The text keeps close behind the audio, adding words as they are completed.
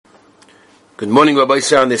Good morning, Rabbi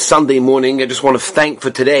Sir, on this Sunday morning. I just want to thank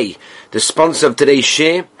for today the sponsor of today's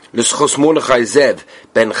share, L'Schos Mordechai Zev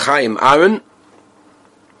Ben Chaim Aaron,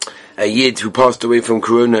 a Yid who passed away from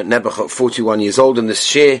Corona at Nebuchadnezzar, 41 years old, and this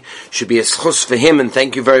share should be a schos for him, and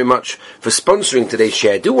thank you very much for sponsoring today's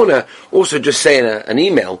share. I do want to also just say in an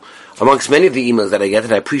email, amongst many of the emails that I get,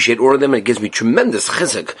 and I appreciate all of them, and it gives me tremendous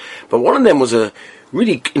chizuk, but one of them was a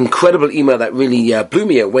really incredible email that really blew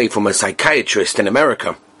me away from a psychiatrist in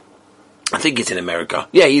America. I think it's in America.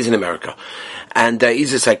 Yeah, he's in America. And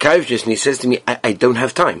he's a psychiatrist, and he says to me, I don't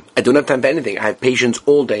have time. I don't have time for anything. I have patients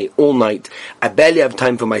all day, all night. I barely have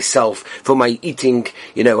time for myself, for my eating,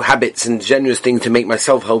 habits and generous things to make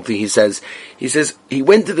myself healthy, he says. He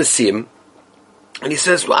went to the Siyum, and he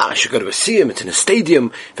says, well, I should go to a Siyum. It's in a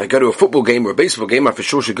stadium. If I go to a football game or a baseball game, I for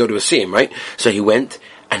sure should go to a Siyum, right? So he went,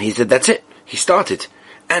 and he said, that's it. He started.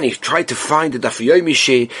 And he tried to find the Daf HaYomi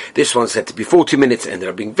See. This one said to be 40 minutes, ended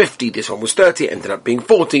up being 50. This one was 30, ended up being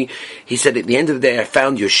 40. He said, at the end of the day, I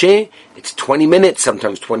found your share. It's 20 minutes,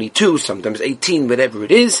 sometimes 22, sometimes 18, whatever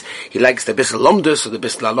it is. He likes the Bissel Lomdus or the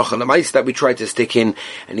Bissel Halacha Lamais that we try to stick in.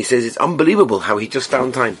 And he says, it's unbelievable how he just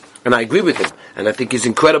found time. And I agree with him. And I think he's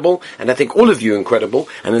incredible. And I think all of you are incredible.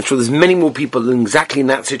 And I'm sure there's many more people exactly in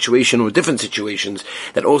that situation or different situations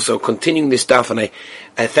that also continuing this stuff. And I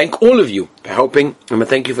thank all of you for helping. And I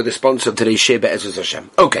thank you for the sponsor of today's Shea Be'ezus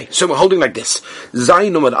Hashem. Okay, so we're holding like this.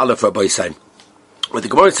 Zayin Umad Aleph Rabbi Sain. Where the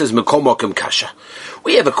Gemara says, Mekom Mokem Kasha.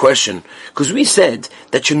 We have a question, because we said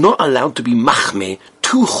that you're not allowed to be machmeh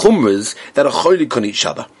two chumras that are cholik on each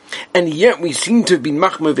other. And yet we seem to have been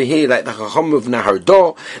machmeh over here, like the Chacham of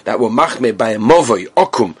Nahardo, that were machmeh by a Movoi,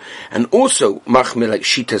 Okum, and also machmeh like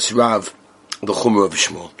Shitas Rav, the Chumrah of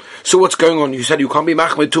Shmuel. So what's going on? You said you can't be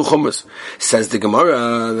machmeh two chumras. Says the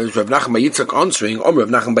Gemara, there's Rav Nachman bar Yitzchak answering, Rav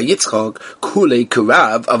Nachman bar Yitzchak, Kulei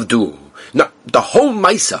Kurav Avdu. Now, the whole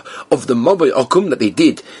Maisa of the Mobay Okum that they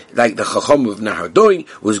did, like the Chacham of Nahardoi,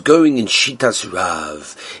 was going in Shitas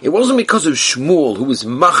Rav. It wasn't because of Shmuel, who was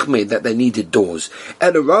machmeh, that they needed doors.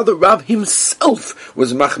 And rather, Rav himself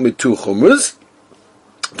was machmeh two chumras.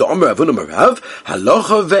 The Omer Avunam Rav,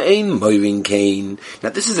 Halacha ve'ein moirin kain.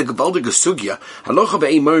 Now this is a gewaldige sugya. Halacha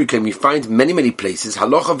ve'ein moirin kain, we find many places.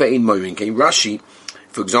 Halacha ve'ein moirin kain. Rashi,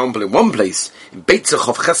 for example, in one place, in Beitzach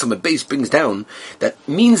of Chesam and Beis brings down, that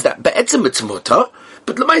means that Be'etzem it's mutar,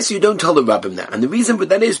 but Lamaisa you don't tell the rabbim that. And the reason for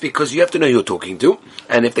that is because you have to know who you're talking to,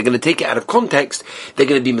 and if they're going to take it out of context, they're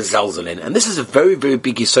going to be mezalzelin. And this is a very, very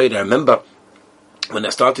big yesod. I remember when I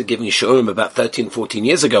started giving shiurim about 13, 14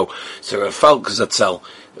 years ago, so Rav Falk Zatzal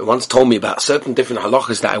once told me about certain different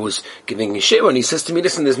halachas that I was giving a shiur, and he says to me,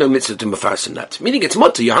 listen, there's no mitzvah to mefarsim that. Meaning it's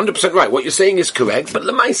mutter, you're 100% right, what you're saying is correct, but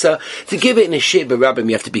lemaisa, to give it in a shiur b'rabbim,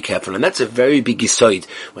 you have to be careful, and that's a very big yesod.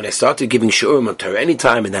 When I started giving shiurim on Torah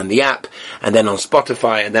Anytime, and then the app, and then on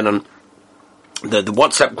Spotify, and then on the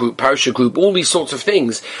WhatsApp group, Parasha group, all these sorts of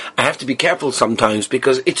things, I have to be careful sometimes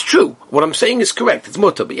because it's true. What I'm saying is correct. It's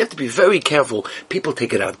mutter, but you have to be very careful. People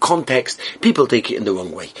take it out of context. People take it in the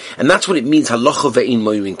wrong way. And that's what it means, halacha ve'in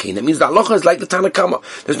moirin kain. It means that halacha is like the Tanakama.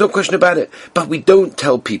 There's no question about it. But we don't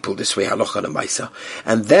tell people this way, halacha l'maisa.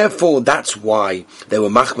 And therefore, that's why they were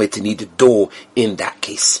machmeh to need a door in that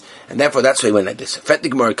case. And therefore, that's why he went like this. Fet the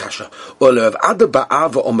Gemara Kasha. Olav Ada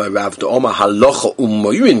Ba'ava Omer Rav the Omer halacha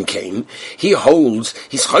moirin kain. He holds,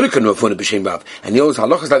 he's chalikan Rafuna b'shem Rav, and he holds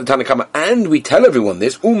halachas like the Tanakama, and we tell everyone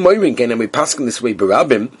this, moirin kain, and we pass in this way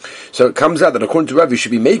b'Rabbim. So it comes out that according to Rav, you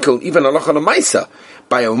should be makel even halacha l'maisa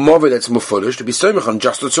by a mover that's mufulish to be soimach on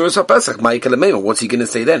just the tzuras haPesach. Ma'ikal. What's he going to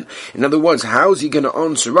say then? In other words, how's he going to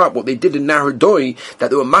answer up what they did in Nahardoi, that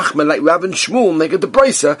they were machmeh like Rav and Shmuel, and they get the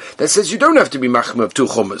brisa that says you don't have to be machmeh of two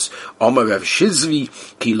chumas. Amar Rav Shizvi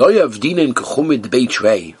ki lo yavdinen k'chumid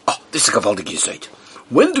beitrei. Oh, this is a gavaldik yesod.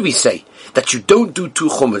 When do we say that you don't do two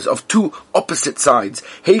chumas of two opposite sides?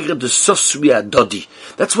 Heger de sosri adodi.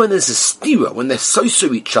 That's when there's a stira, when they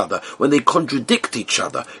soso each other, when they contradict each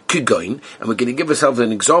other. Kigoin, and we're going to give ourselves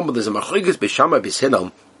an example. There's a machrigas b'shama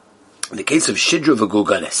b'sinam. In the case of Shidra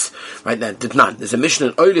v'Gulgalis, right now, there's a Mishnah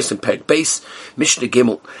in Oilis and Perek Beis, Mishnah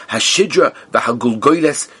Gimel, HaShidra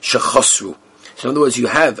v'Hagulgoles shechosru. So in other words, you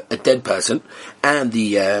have a dead person, and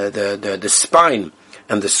the spine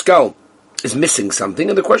and the skull is missing something,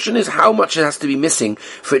 and the question is how much it has to be missing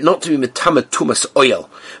for it not to be metama tumas oil.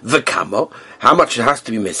 V'kamo, how much it has to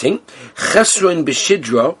be missing? Chesron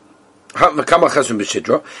b'shidra. How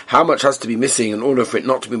much has to be missing in order for it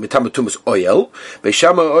not to be metama oil?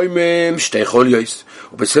 Beishama oimim shtei cholyos,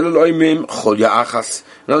 ubesilul oimim cholya achas.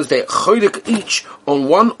 In other words, they cholik each on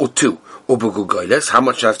one or two. How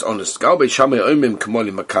much has on the skull? Right, the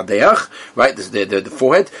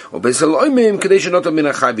forehead.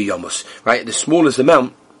 Right, the smallest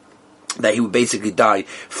amount that he would basically die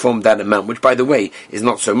from that amount, which, by the way, is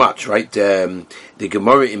not so much, right? The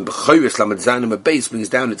Gemara in Bechoros Lamed Zayin base brings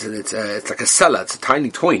down, it's like a cellar, it's a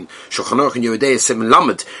tiny coin. Shulchan Aruch in Yeridei 7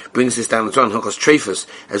 Lamed brings this down as well, Hilchos Treifos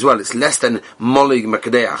as well. It's less than Molig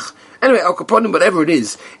Makadeach. Anyway, Al Kaponim, whatever it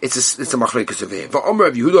is, it's a machlekes over here. V'omer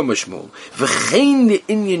of Yehuda Mashmol, v'chein the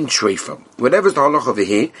Inyan Treifa. Whatever's the halach over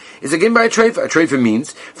here is again by a treifa. A treifa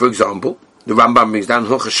means, for example, the Rambam brings down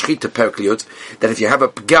Hilchos Shchita Perkliot, that if you have a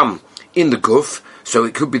pgam in the guf, so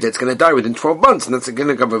it could be that it's going to die within 12 months, and that's going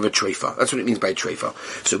to come over a treifa. That's what it means by treifa.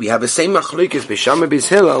 So we have the same machlekes Beis Shammai Beis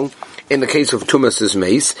Hillel in the case of Tumas'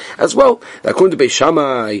 mace as well. According to Beis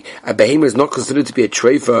Shammai, a behemoth is not considered to be a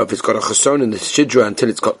treifa if it's got a chason in the shidra until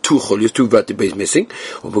it's got two chulios, two vertebrae missing,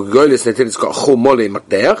 or begoilis until it's got a chol mole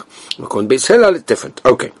makdeach. According to Beis Hillel, it's different.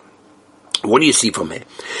 Okay. What do you see from here?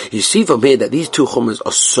 You see from here that these two chumas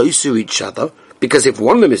are so to each other, because if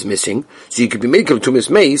one of them is missing, so you could be making Tumas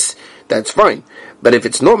mace, that's fine. But if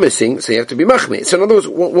it's not missing, so you have to be machmeh. So in other words,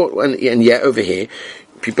 and yet over here,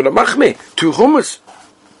 people are machmeh, two chumas.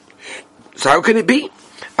 So how can it be?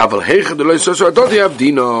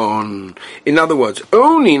 In other words,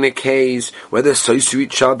 only in a case where they're so to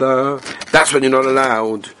each other, that's when you're not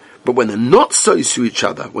allowed. But when they're not so to each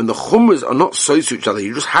other, when the chumras are not so to each other,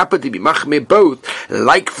 you just happen to be machmeh both.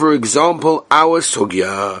 Like, for example, our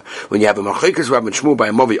sugya. When you have a machlekes Rav and Shmuel by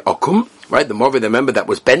a movi akum, right? The movi, remember, that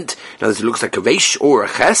was bent. Now, it looks like a reish or a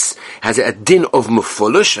ches, has a din of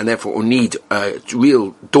mufulush, and therefore will need a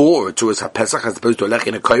real door to his pesach as opposed to a lech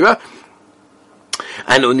in a koira.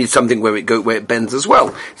 And it'll need something where it bends as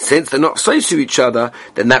well. Since they're not close to each other,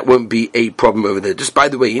 then that won't be a problem over there. Just by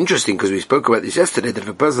the way, interesting, because we spoke about this yesterday, that if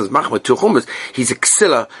a person is machmeh two chumas, he's a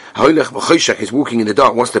ksila, hoylech v'choshech, he's walking in the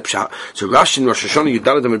dark. What's the pshat? So Rashi and Rosh Hashanah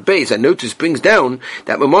Yudaladim and Beis, I notice, brings down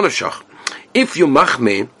that Mamonashach. If you're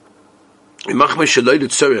machmeh, one of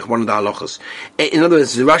the halachas. In other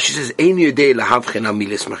words, Rashi says,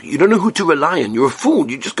 you don't know who to rely on. You're a fool.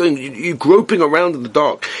 You're just you're groping around in the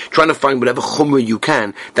dark, trying to find whatever chumrah you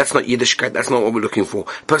can. That's not Yiddishkeit. That's not what we're looking for.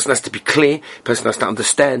 A person has to be clear. A person has to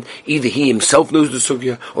understand. Either he himself knows the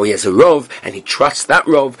sugya, or he has a rov, and he trusts that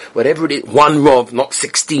rov, whatever it is, one rov, not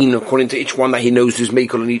 16, according to each one that he knows who's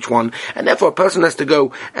makel on each one. And therefore, a person has to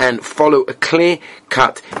go and follow a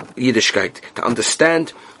clear-cut Yiddishkeit to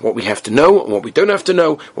understand what we have to know, and what we don't have to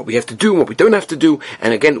know, what we have to do, and what we don't have to do.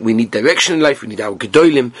 And again, we need direction in life, we need our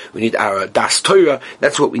gedolim, we need our das Torah.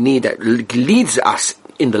 That's what we need, that leads us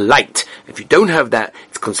in the light. If you don't have that,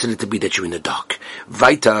 it's considered to be that you're in the dark.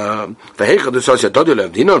 Vaita, in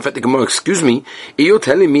fact, the Gemara, excuse me, you're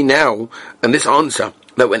telling me now, and this answer,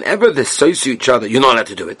 that whenever they're so to each other, you're not allowed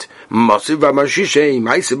to do it.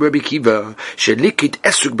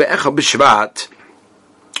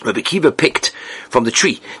 Rabbi Kiva picked from the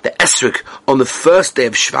tree the esrog on the first day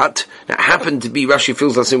of Shvat. Now, it happened to be, Rashi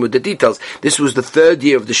fills us in with the details, this was the third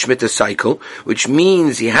year of the Shemitah cycle, which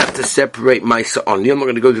means he had to separate Maisa only. I'm not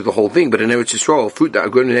going to go through the whole thing, but in Eretz Yisrael, fruit that are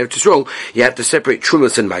grown in Eretz Yisrael, you have to separate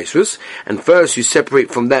Trumas and Maisrus, and first you separate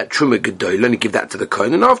from that Truma Gedolah, and you give that to the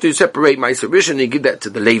Kohen, and after you separate Maisa Rishon, you give that to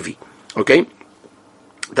the Levi. Okay?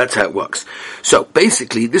 That's how it works. So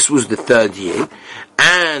basically, this was the third year,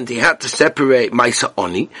 and he had to separate Maisa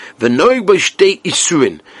Oni, v'noig b'shtei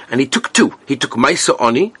isurin, and he took two. He took Maisa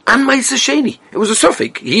Oni and Maisa Sheni. It was a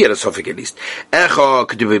suffix. He had a suffix at least. Echa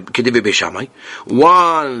kedivi Beis Shammai.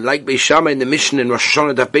 One, like Beis Shammai in the Mishnah in Rosh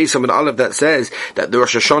Hashanah Daf Beis Amud Aleph, that says that the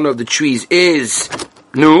Rosh Hashanah of the trees is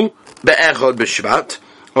be'echad b'Shvat,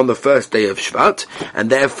 on the first day of Shvat, and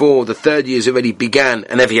therefore the third year has already began,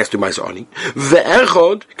 and therefore he has to do Maisa Ani.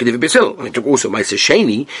 Ve'echod could give Beis Hillel, and it took also Maisa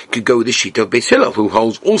Sheni could go with the sheet of Beis Hillel, who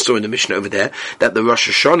holds also in the Mishnah over there that the Rosh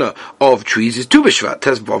Hashanah of trees is Tu B'Shvat,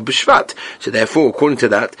 Tezvav B'Shvat. So therefore, according to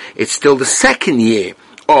that, it's still the second year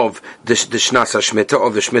of the Shnas HaShemitah,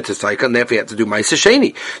 of the Shemitah cycle, and therefore he had to do Maisa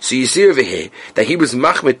Sheni. So you see over here that he was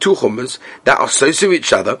machmeh two chumas that are so to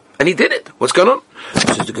each other, and he did it. What's going on?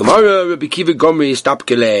 So the Gemara, Rabbi Kiva Gomri, stop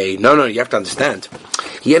kelei. No, you have to understand.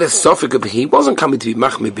 He had a suffix of, he wasn't coming to be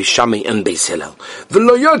machmeh Beis Shammai and Beis Hillel.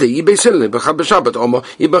 V'lo yode, yi Beis Hillel, b'chad b'Shabbat omo,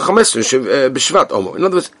 yi b'chamesh b'Shvat omo. In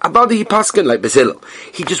other words, abadi he paskin like Beis Hillel.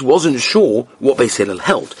 He just wasn't sure what Beis Hillel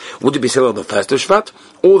held. Would it be Beis Hillel the 1st of Shvat,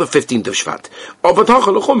 or the 15th of Shvat?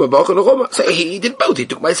 So he did both. He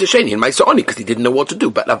took Maisa Sheni and Maisa Oni because he didn't know what to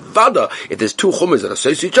do. But Avada, if there's two chumas that are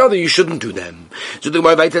close to each other, you shouldn't do them. So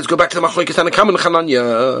let's go back to the Machlokes Tanakam and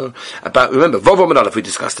Chananya. About, remember, Vov Amud Aleph, we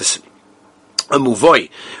discussed this. A muvoi,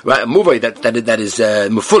 right? A muvoi that is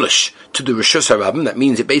mufulish to the Rishus HaRabim. That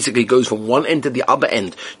means it basically goes from one end to the other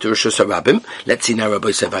end to Rishus HaRabim. Let's see now Rabbi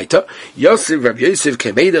Sevaita. Yosef Rav Yosef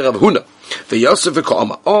Kemeda Rav Huna. V'Yosef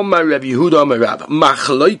v'Kol Omar Rav Yehuda Omar Rav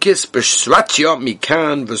Machloikis b'Sratya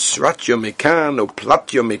mikan v'Sratya mikan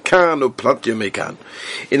u'Platya mikan u'Platya mikan.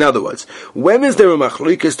 In other words, when is there a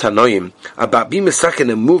Machloikis Tanoim about being Mesaken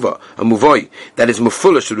a Muvoi that is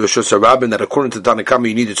Mufulish to the Rosh Hashanah, that according to Tanakama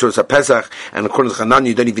you need a Tzuras HaPesach, and according to Hanan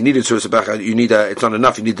you don't even need a Tzuras HaPesach, it's not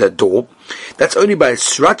enough, you need a door. That's only by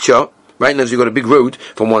Sratya. Right now, you've got a big road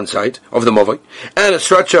from one side of the Movoi, and a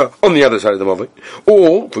Sratya on the other side of the Movoi.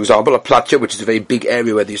 Or, for example, a Platya, which is a very big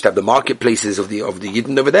area where they used to have the marketplaces of the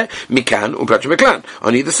Yidden over there, Mikan or Platya Miklan,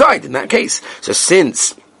 on either side, in that case. So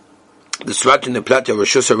since the Sratya and the Platya were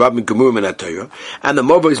Shus HaRabim Gemurim and HaTorah, and the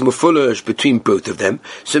Movoi is Mufulish between both of them,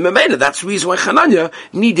 so Memela, that's the reason why Hananya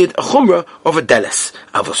needed a Chumrah of a Delis.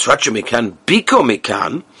 Avo Sratya Mikan, Biko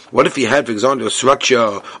Mikan. What if you had, for example, a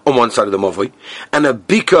Sratya on one side of the Movoi, and a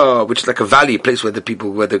Bika, which is like a valley, a place where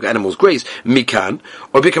the animals graze, Mikan,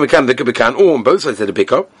 or Bika Mikan, Bika Mikan, or on both sides of the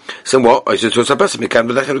Bika. So what?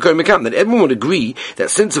 Then everyone would agree that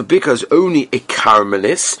since a Bika is only a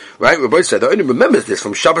caramelis, right? Rabbi said, that only remembers this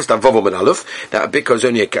from Shabbos Tavov and Aleph, that a Bika is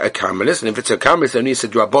only a caramelis, and if it's a caramelis, only it's a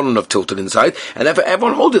drabonon of tilted inside, and therefore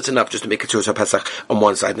everyone holds it's enough just to make a Tzuras HaPesach on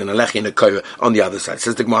one side, and a Lechi and a Koyah on the other side.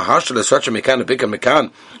 Says the Gemara, Hashal, a Sratya Mikan, a Bika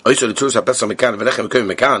Mikan, if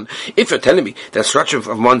you're telling me that Sratya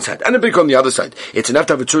from one side and a Bika on the other side, it's enough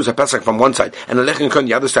to have a Tzuras HaPesach from one side and a Lechem on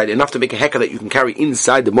the other side, enough to make a heka that you can carry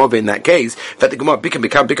inside the Movei in that case, that the Gemara, Bika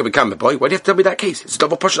Mikan, boy, why do you have to tell me that case? It's a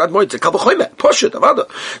double Poshet Admoid, it's a Kal B'choyme, Poshet, Avada.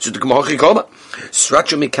 So the Gemara,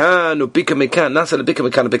 Sratya Mikan, or Bika Mikan, Nasa the Bika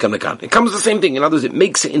Mikan. It comes the same thing. In other words, it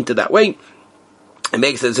makes it into that way. It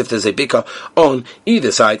makes it as if there's a bika on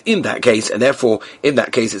either side in that case, and therefore, in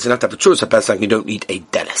that case, it's enough to have a Tzuras HaPesach, you don't need a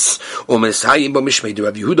Delis.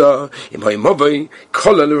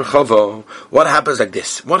 What happens like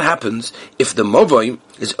this? What happens if the Movoi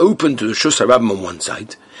is open to the Shus HaRabim on one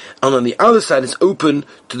side, and on the other side it's open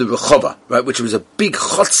to the Rechova, right, which was a big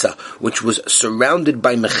chotza, which was surrounded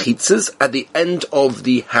by mechitzas at the end of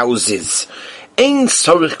the houses. Ein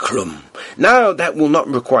sorich klum. Now that will not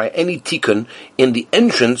require any tikkun in the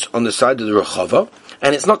entrance on the side of the Rechova,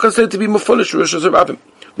 and it's not considered to be mufulish Rosh Hashanah,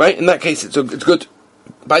 right? In that case, it's good.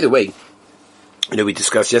 By the way, we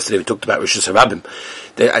discussed yesterday, we talked about Rosh Hashanah.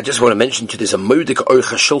 I just want to mention to you, there's a Moedik Orch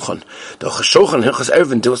HaShulchan. The Orch HaShulchan, Hilchas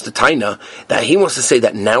Eiruvin Daf the Taina, that he wants to say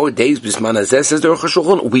that nowadays, Bisman Hazeh, says the Orch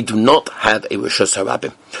HaShulchan, we do not have a Rosh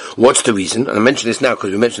Hashanah. What's the reason? And I mention this now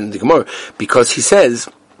because we mentioned in the Gemara, because he says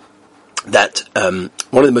that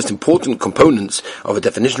one of the most important components of a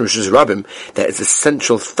definition of Rosh Hashanah, that it's a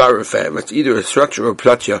central thoroughfare. It's either a structure or a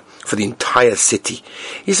platya for the entire city.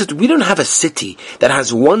 He said, we don't have a city that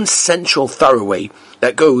has one central thoroughway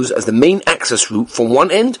that goes as the main access route from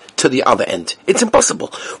one end to the other end. It's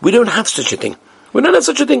impossible. We don't have such a thing. And in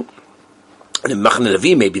Machane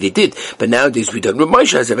Levi, maybe they did, but nowadays we don't. Rav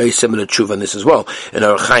Moshe has a very similar tshuva on this as well. In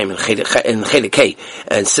Orach Chaim, in Chelik Hey,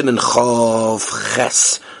 and Siman Chav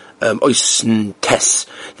Ches, Oisn Tes,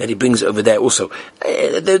 that he brings over there also.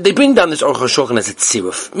 They bring down this Orch HaShulchan as a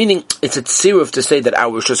tziruf, meaning it's a tziruf to say that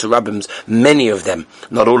our Rosh Hashanah, many of them,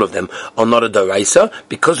 not all of them, are not a doraisa,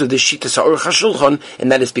 because of this Shittas Orch HaShulchan,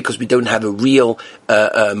 and that is because we don't have a real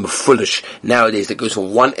fulish nowadays that goes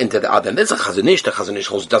from one end to the other. And there's a Chazon Ish, the Chazon Ish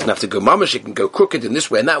doesn't have to go mamash, it can go crooked in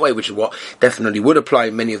this way and that way, which is what definitely would apply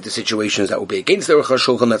in many of the situations that will be against the Orch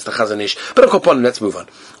HaShulchan, that's the Chazon Ish. But let's move on.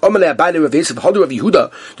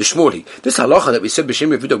 Shmuli. This halacha that we said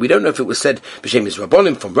b'shem Rav Yehuda, we don't know if it was said b'shem is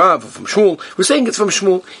Rabbanim from Rav or from Shmuel. We're saying it's from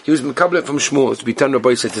Shmuel. He was mekablet from Shmuel. It's to be turned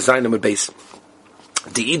Rabbi said to Zayin Amud Beis.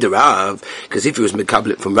 The either Rav, because if he was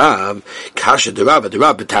mekablet from Rav, kasha the Rav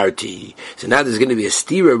betarti. So now there's going to be a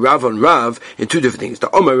stira Rav on Rav in two different things.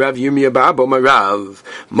 The Omer Rav Yirmiyah Ba'ab Omer Rav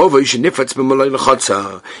Movoi shenifatz b'malay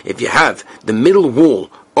l'chotza. If you have the middle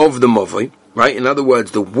wall of the Movoi, right? In other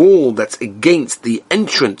words, the wall that's against the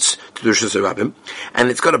entrance to the Rosh Hashanah, and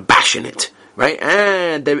it's got a bash in it, right?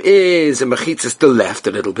 And there is a mechitza still left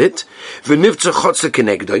a little bit. V'nivtza chotza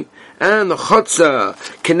kenegdoi, and the chotza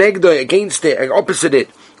kenegdoi against it, opposite it,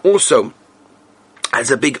 also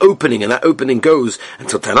has a big opening, and that opening goes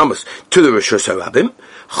until 10 amos to the Rosh Hashanah.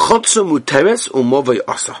 Chotza muteres u'movei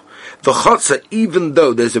asa. The chotza, even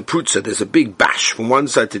though there's a prutza, there's a big bash from one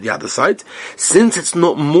side to the other side, since it's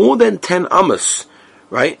not more than 10 amos,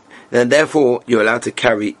 right? Then therefore you're allowed to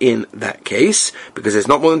carry in that case, because it's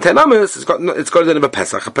not more than 10 amos, it's got a din of a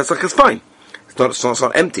Pesach. A Pesach is fine. It's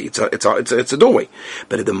not empty. It's a doorway.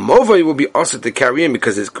 But the movoi will be also to carry in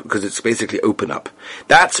because it's basically open up.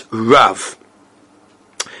 That's Rav.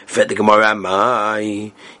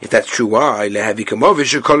 If that's true, why?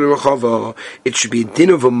 It should be a din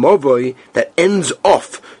of a mavoi that ends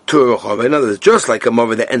off to a rechava. In other words, just like a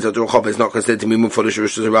mavoi that ends off to a rechava is not considered to be mufulish or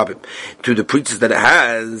rishus harabim to the preachers that it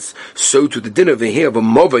has, so to the din over here of a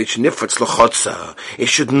mavoi shenifratz l'chotza, it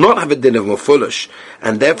should not have a din of mufulish,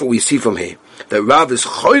 and therefore we see from here that Rav is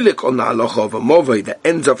cholik on the halacha of a mavoi that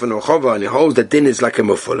ends off in a rechava, and he holds that din is like a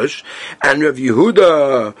mufulish, and Rav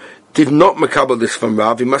Yehuda did not makabel this from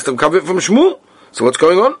Rav, he must have covered it from Shmuel. So what's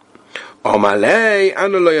going on?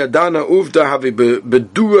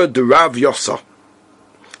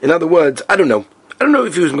 In other words, I don't know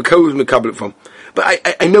if he was makabel it from, but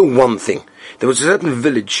I know one thing. There was a certain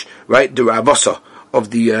village, right, the Ravasa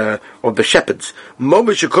of the shepherds.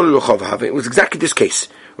 It was exactly this case,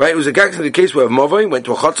 right? It was exactly the case where Mavai went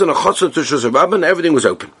to a chotza to Shusarab, and everything was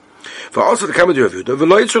open. For also the Kamad Rav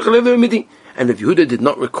Yehuda, and Rav Yehuda did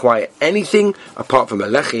not require anything apart from a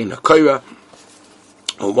lechi and a koira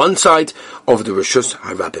on one side of the Rishus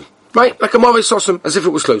Harabim. Right? Like a Mavai Sosum, as if it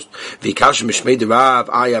was closed. V'ikasha mishmei de Rav,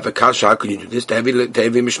 I have a kasha, how can you do this? To heavy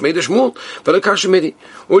mishmei de Shmuel, but a kasha midi.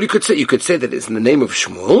 Or you could say that it's in the name of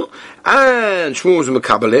Shmuel, and Shmuel was a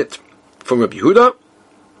makabalit from Rav Yehuda,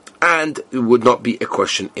 and it would not be a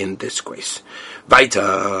question in this case.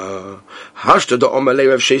 Weiter. Hashta da Omalei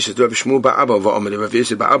Rav Sheshes Rav Shmuel Ba'Abba va'Omalei Rav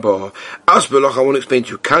Yosef Ba'Abba. Asbelach, I want to explain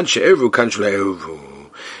to you. Kan she'eru, kan she'eru.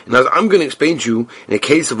 And I'm going to explain to you in a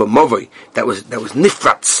case of a mavoi that was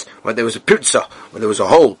nifratz, where there was a pirza, where there was a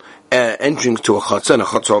hole entering to a chotza, and a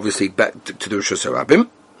chotza obviously back to the Rishus Harabim.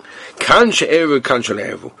 Kan she'eru, kan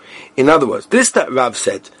she'eru. In other words, this that Rav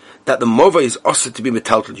said that the mavoi is also to be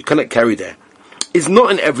metaltal, you cannot carry there, is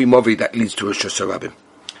not in every mavoi that leads to Rishus Harabim.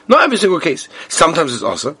 Not every single case. Sometimes it's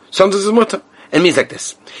also, sometimes it's mutter. It means like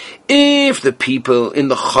this. If the people in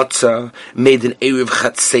the chotza made an Eruv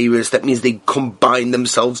Chatzeris, that means they combined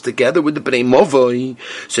themselves together with the Bnei Movoi.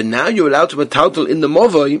 So now you're allowed to metaltal in the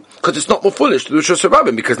Movoi, because it's not more foolish to do Rishus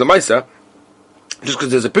Harabim, because the Maisa, just because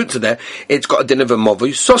there's a putza there, it's got a din of a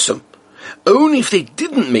Movoi Sosum. Only if they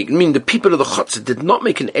didn't make, the people of the Chotzer did not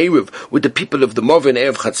make an Eruv with the people of the Movoi and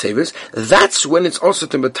Eruv Chatzeres, that's when it's also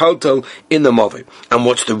to metaltal in the Movoi. And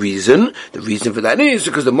what's the reason? The reason for that is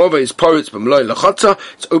because the Movoi is poritz b'mloi l'Chotzer,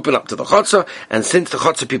 it's open up to the Chotzer, and since the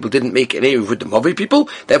Chotzer people didn't make an Eruv with the Movoi people,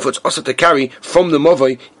 therefore it's also to carry from the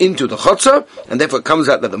Movoi into the Chotzer, and therefore it comes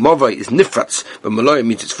out that the Movoi is nifratz, but Maloi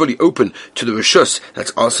means it's fully open to the Rishus,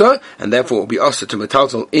 that's also, and therefore it will be also to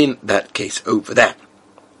metaltal in that case over there.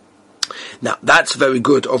 Now, that's very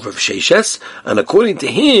good of Rav Sheshes, and according to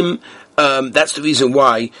him, that's the reason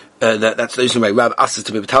why that's the reason why Rav asked us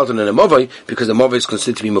to be metalton in a Movoi, because the Movoi is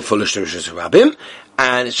considered to be more foolish than Rishus Harabim,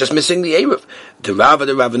 and it's just missing the Eruv. The Rav,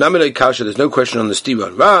 Naminoi Kasha, there's no question on the stira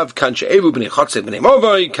on Rav, Kancha Eruv, B'nei Chotze, B'nei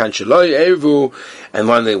Movoi, Kancha Loi Eruv, and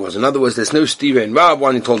one thing was. In other words, there's no stira in Rav,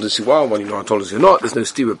 one he told us you are, one he told us you're not, there's no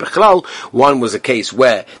stira Bechlal. One was a case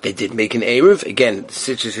where they did make an Eruv, again,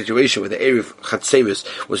 such a situation where the Eruv Chatzeris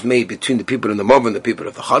was made between the people in the Movoi and the people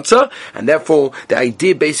of the Chotzer, and therefore, the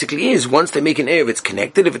idea basically is, once they make an Eruv, it's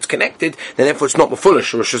connected. If it's connected, then therefore it's not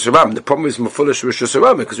Mefulish or Rishus Harabim. The problem is Mefulish or Rishus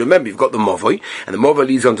Harabim, because remember, you've got the Movoi, and the Movoi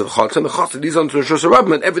leads on to the Chotzer, and the Chotzer leads on to the Rishus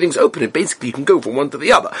Harabim, and everything's open, and basically you can go from one to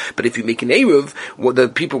the other. But if you make an Eruv, what the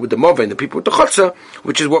people with the Movoi and the people with the Chotzer,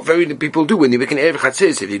 which is what very people do when you make an Eruv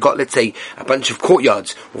Chatzis, if you've got, let's say, a bunch of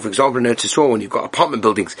courtyards, or for example in Eretz Yisrael, when you've got apartment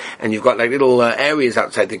buildings, and you've got like little areas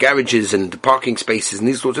outside the garages and the parking spaces and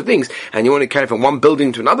these sorts of things, and you want to carry from one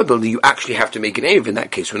building to another building, you actually have to make an Eruv in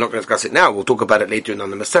that case. We're not going to discuss it now, we'll talk about it later on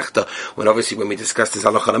the Masechta, when we discuss this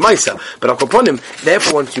halacha l'maisa. But upon him,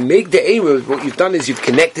 therefore, once you make the Eruv, what you've done is you've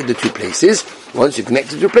connected the two places. Once you've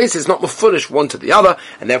connected the two places, it's not foolish one to the other,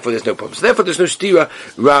 and therefore there's no problem. So therefore there's no stira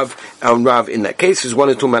Rav in that case. There's one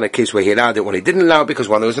or two man a case where he allowed it, one he didn't allow, because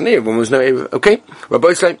one there was an Eruv, one was no Eruv. Okay?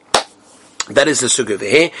 Rabbi say, that is the sukkah over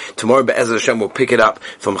here. Tomorrow, Be'ezer Hashem, will pick it up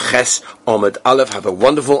from Ches Omid Aleph. Have a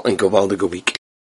wonderful and gewaldige week.